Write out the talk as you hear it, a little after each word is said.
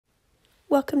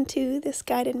Welcome to this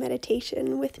guided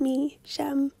meditation with me,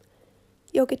 Shem,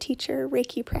 yoga teacher,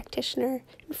 Reiki practitioner,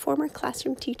 and former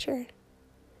classroom teacher.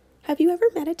 Have you ever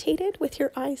meditated with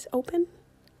your eyes open?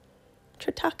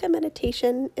 Trataka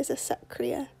meditation is a Sat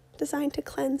Kriya designed to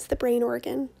cleanse the brain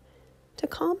organ, to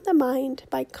calm the mind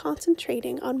by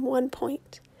concentrating on one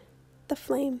point, the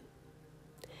flame.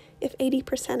 If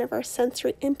 80% of our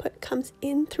sensory input comes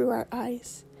in through our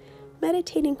eyes,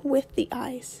 meditating with the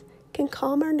eyes can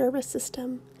calm our nervous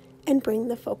system and bring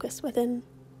the focus within.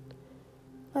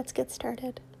 Let's get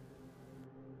started.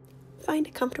 Find a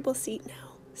comfortable seat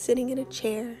now, sitting in a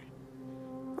chair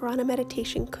or on a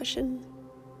meditation cushion.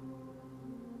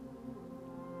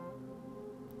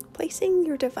 Placing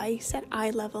your device at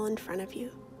eye level in front of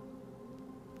you.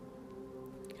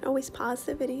 You can always pause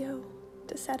the video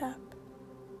to set up.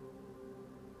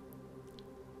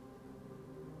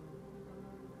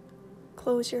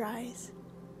 Close your eyes.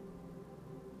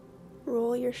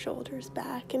 Roll your shoulders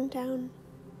back and down,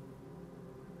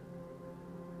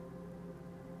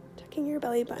 tucking your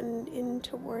belly button in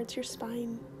towards your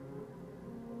spine.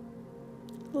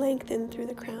 Lengthen through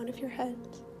the crown of your head.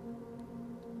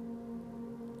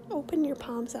 Open your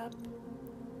palms up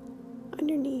on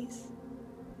your knees.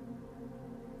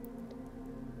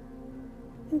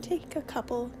 And take a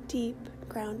couple deep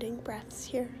grounding breaths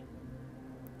here.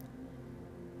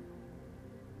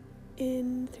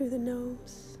 In through the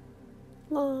nose.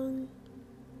 Long,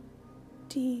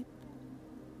 deep.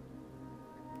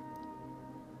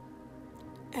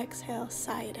 Exhale,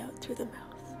 sigh it out through the mouth.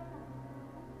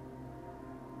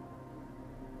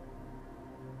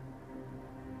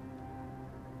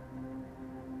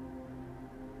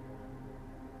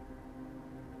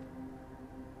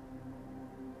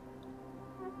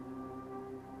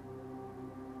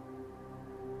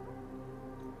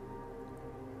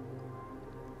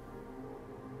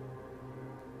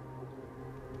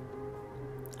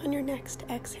 On your next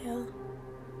exhale,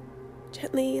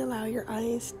 gently allow your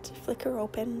eyes to flicker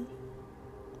open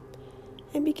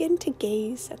and begin to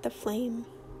gaze at the flame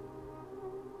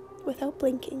without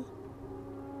blinking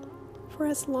for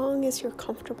as long as you're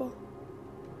comfortable.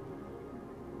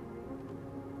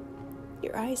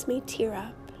 Your eyes may tear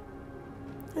up,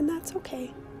 and that's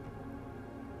okay.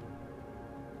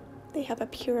 They have a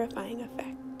purifying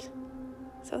effect,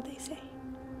 so they say.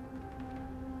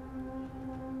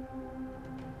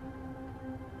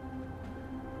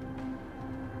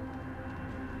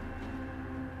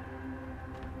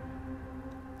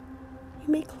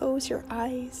 You may close your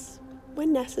eyes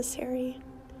when necessary.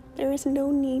 There is no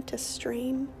need to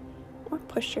strain or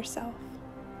push yourself.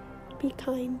 Be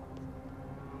kind.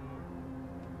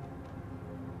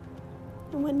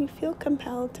 And when you feel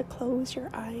compelled to close your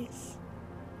eyes,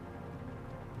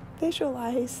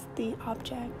 visualize the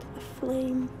object, the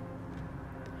flame,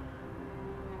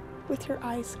 with your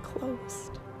eyes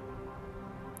closed.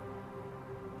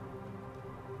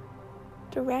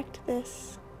 Direct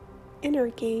this inner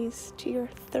gaze to your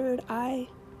third eye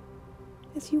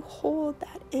as you hold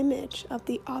that image of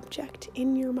the object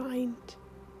in your mind.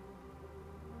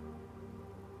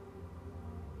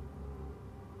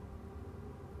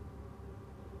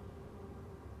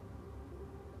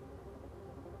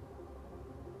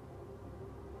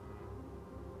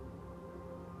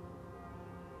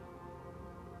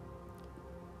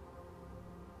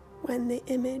 When the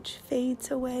image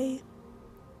fades away,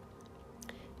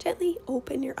 gently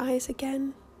open your eyes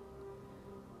again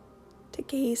to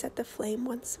gaze at the flame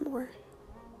once more.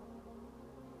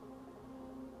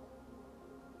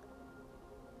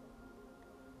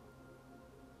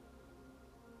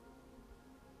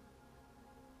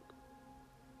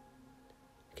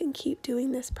 You can keep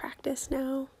doing this practice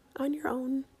now on your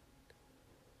own,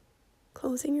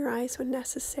 closing your eyes when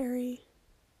necessary.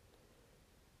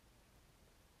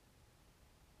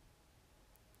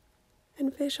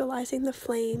 And visualizing the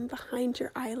flame behind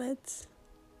your eyelids,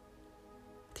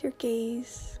 with your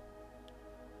gaze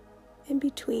in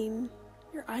between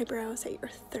your eyebrows at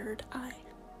your third eye.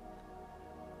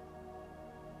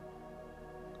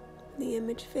 When the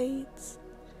image fades,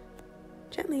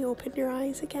 gently open your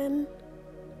eyes again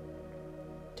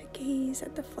to gaze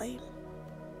at the flame.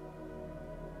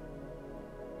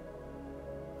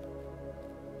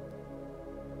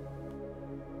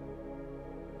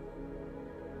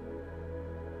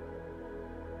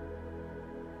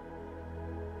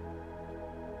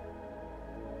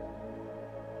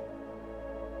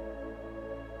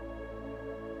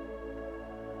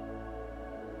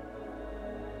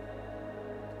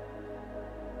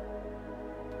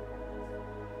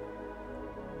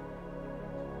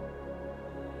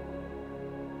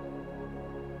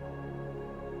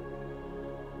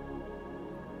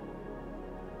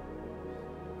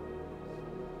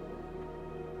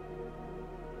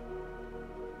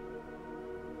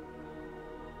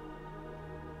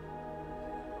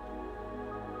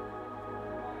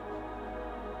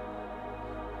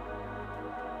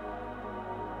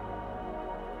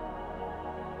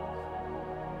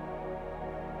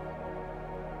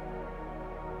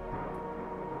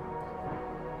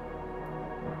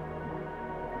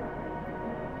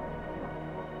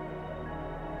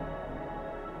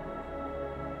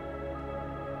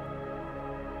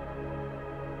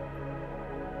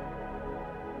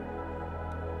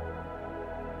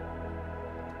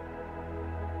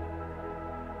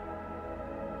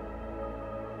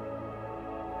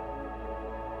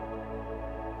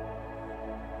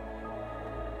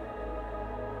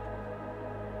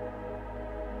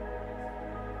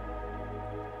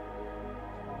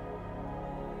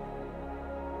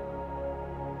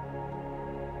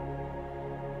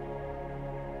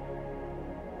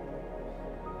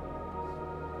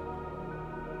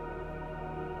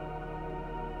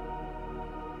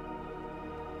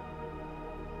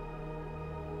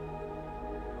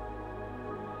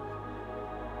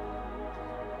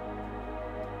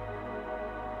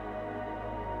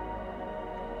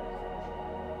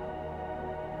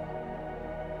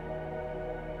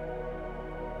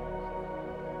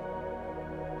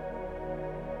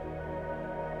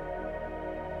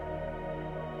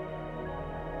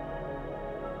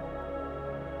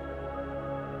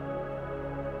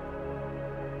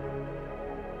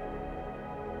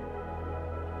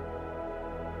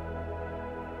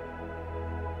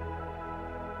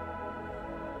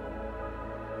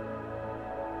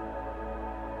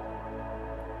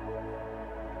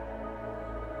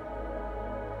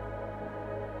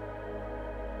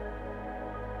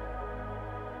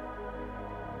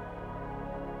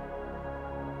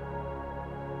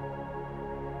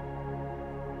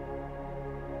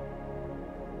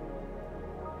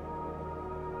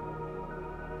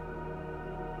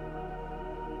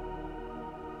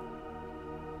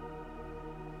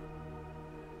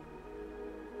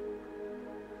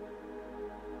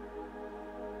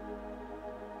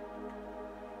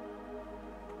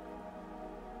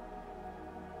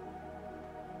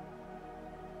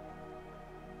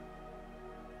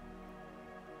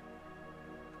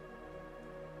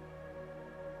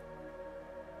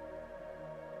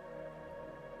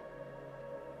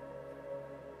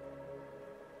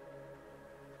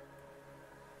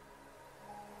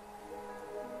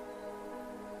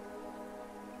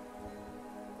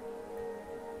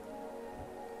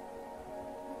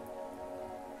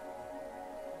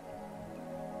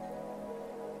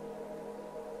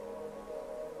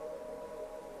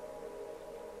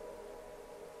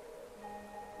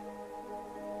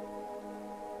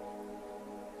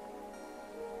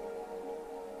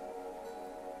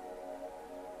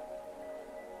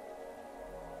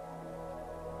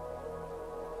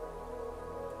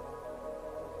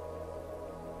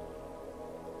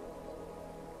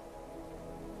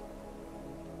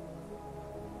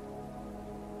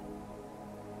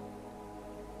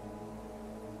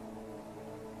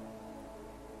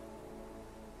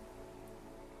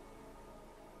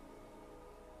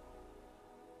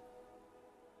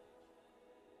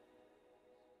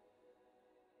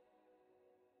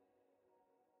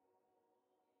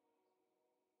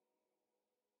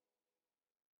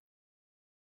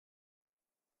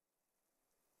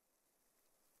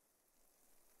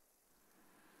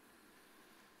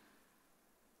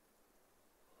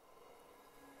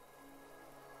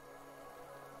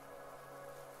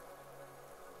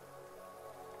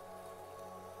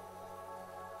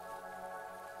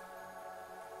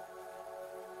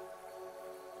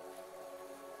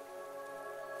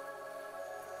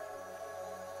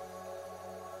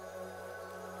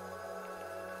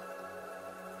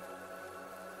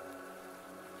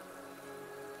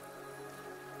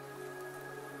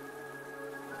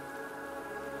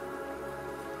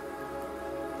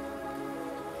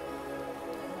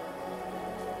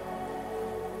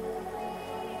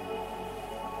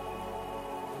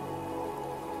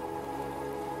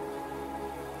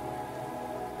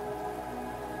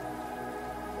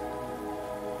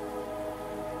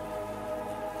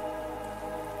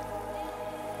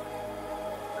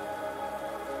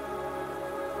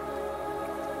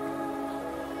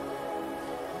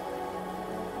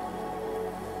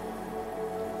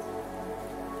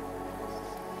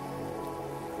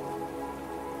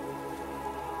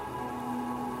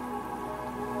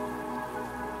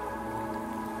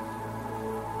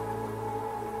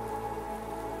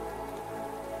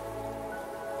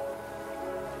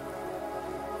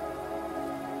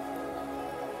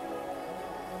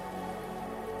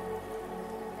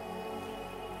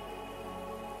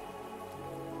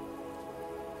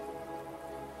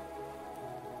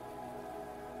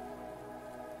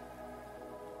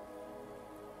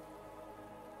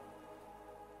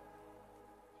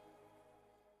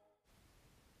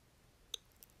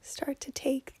 Start to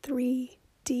take 3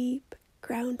 deep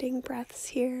grounding breaths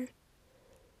here.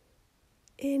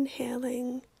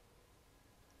 Inhaling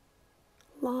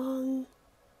long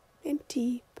and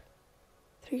deep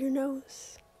through your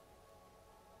nose.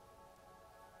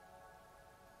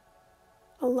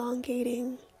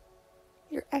 Elongating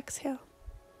your exhale.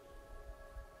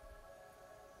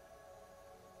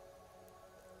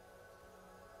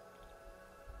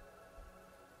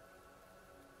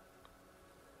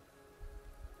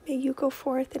 May you go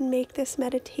forth and make this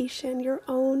meditation your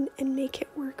own and make it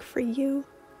work for you.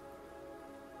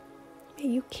 May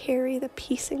you carry the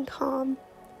peace and calm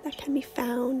that can be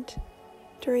found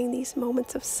during these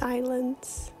moments of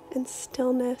silence and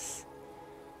stillness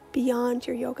beyond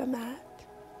your yoga mat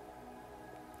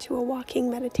to a walking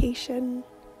meditation.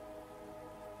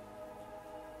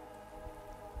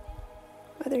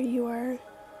 Whether you are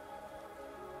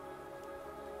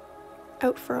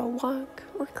out for a walk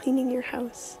or cleaning your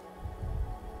house.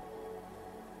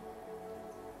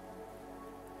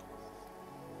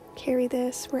 Carry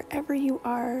this wherever you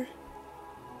are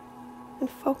and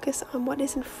focus on what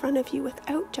is in front of you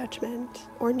without judgment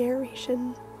or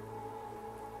narration.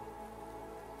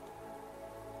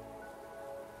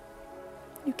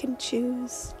 You can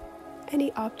choose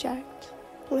any object,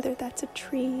 whether that's a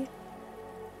tree,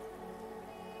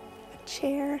 a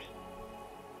chair,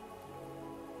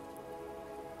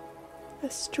 a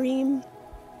stream,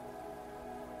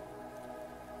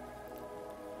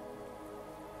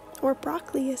 or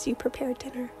broccoli as you prepare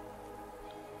dinner.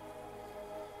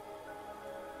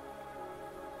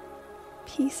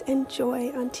 Peace and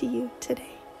joy unto you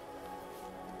today.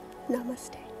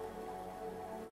 Namaste.